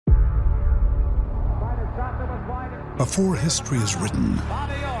Before history is written,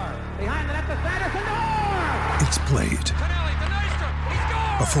 it's played.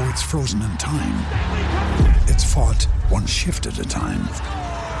 Before it's frozen in time, it's fought one shift at a time.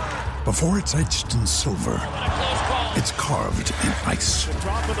 Before it's etched in silver, it's carved in ice.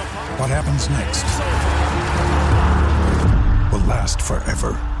 What happens next will last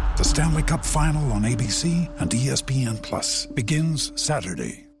forever. The Stanley Cup Final on ABC and ESPN Plus begins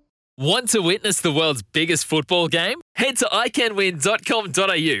Saturday. Want to witness the world's biggest football game? Head to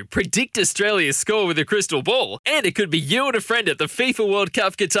iCanWin.com.au, predict Australia's score with a crystal ball, and it could be you and a friend at the FIFA World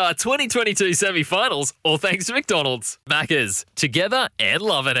Cup Qatar 2022 semi-finals, all thanks to McDonald's. Maccas, together and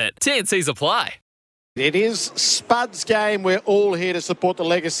loving it. TNCs apply. It is Spud's game. We're all here to support the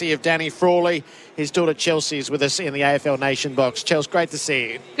legacy of Danny Frawley. His daughter Chelsea is with us in the AFL Nation box. Chelsea, great to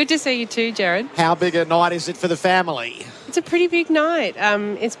see you. Good to see you too, Jared. How big a night is it for the family? It's a pretty big night.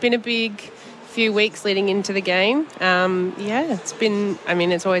 It's been a big few weeks leading into the game.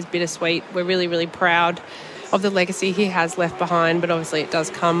 It's always bittersweet. We're really, really proud of the legacy he has left behind, but obviously it does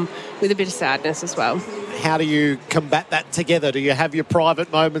come with a bit of sadness as well. How do you combat that together? Do you have your private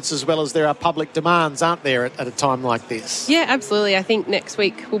moments as well as there are public demands, aren't there, at a time like this? Yeah, absolutely. I think next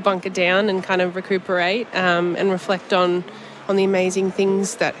week we'll bunker down and kind of recuperate and reflect on the amazing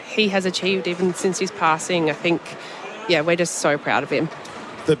things that he has achieved even since his passing. I think, we're just so proud of him.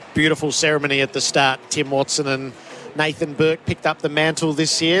 The beautiful ceremony at the start, Tim Watson and Nathan Burke picked up the mantle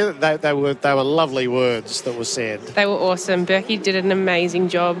this year. They were lovely words that were said. They were awesome. Berkey did an amazing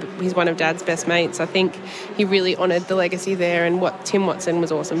job. He's one of Dad's best mates. I think he really honoured the legacy there, and what Tim Watson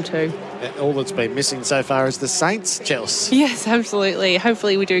was awesome too. All that's been missing so far is the Saints, Chelsea. Yes, absolutely.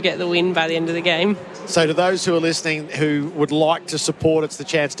 Hopefully we do get the win by the end of the game. So to those who are listening who would like to support, it's the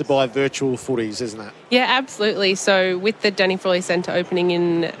chance to buy virtual footies, isn't it? Yeah, absolutely. So with the Danny Frawley Centre opening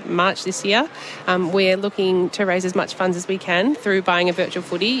in March this year, we're looking to raise as much funds as we can through buying a virtual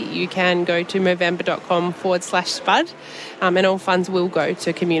footy. You can go to movember.com/spud, and all funds will go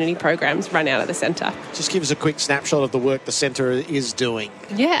to community programs run out of the centre. Just give us a quick snapshot of the work the centre is doing.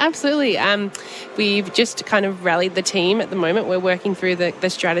 Yeah, absolutely. We've just kind of rallied the team at the moment. We're working through the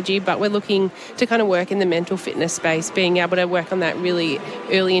strategy, but we're looking to kind of work in the mental fitness space, being able to work on that really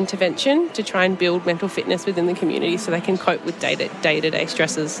early intervention to try and build mental fitness within the community so they can cope with day-to-day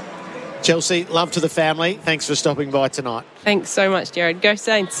stresses. Chelsea, love to the family. Thanks for stopping by tonight. Thanks so much, Jared. Go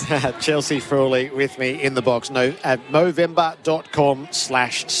Saints. Chelsea Frawley with me in the box. No, at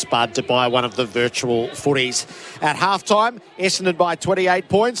movember.com/spud to buy one of the virtual footies. At halftime, Essendon by 28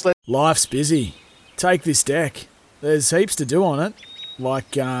 points. Life's busy. Take this deck. There's heaps to do on it,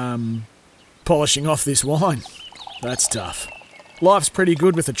 like polishing off this wine. That's tough. Life's pretty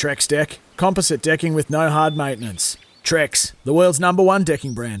good with a Trex deck. Composite decking with no hard maintenance. Trex, the world's #1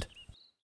 decking brand.